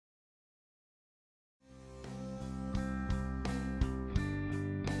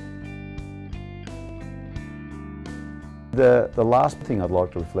The last thing I'd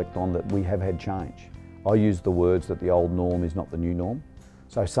like to reflect on, that we have had change. I use the words that the old norm is not the new norm.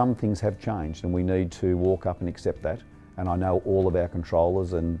 So some things have changed and we need to walk up and accept that. And I know all of our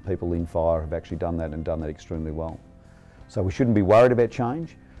controllers and people in fire have actually done that and done that extremely well. So we shouldn't be worried about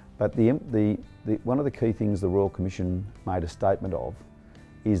change, but one of the key things the Royal Commission made a statement of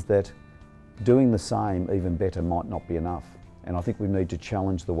is that doing the same, even better, might not be enough. And I think we need to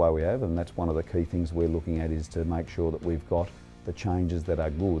challenge the way we have, and that's one of the key things we're looking at, is to make sure that we've got the changes that are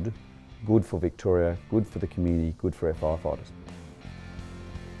good for Victoria, good for the community, good for our firefighters.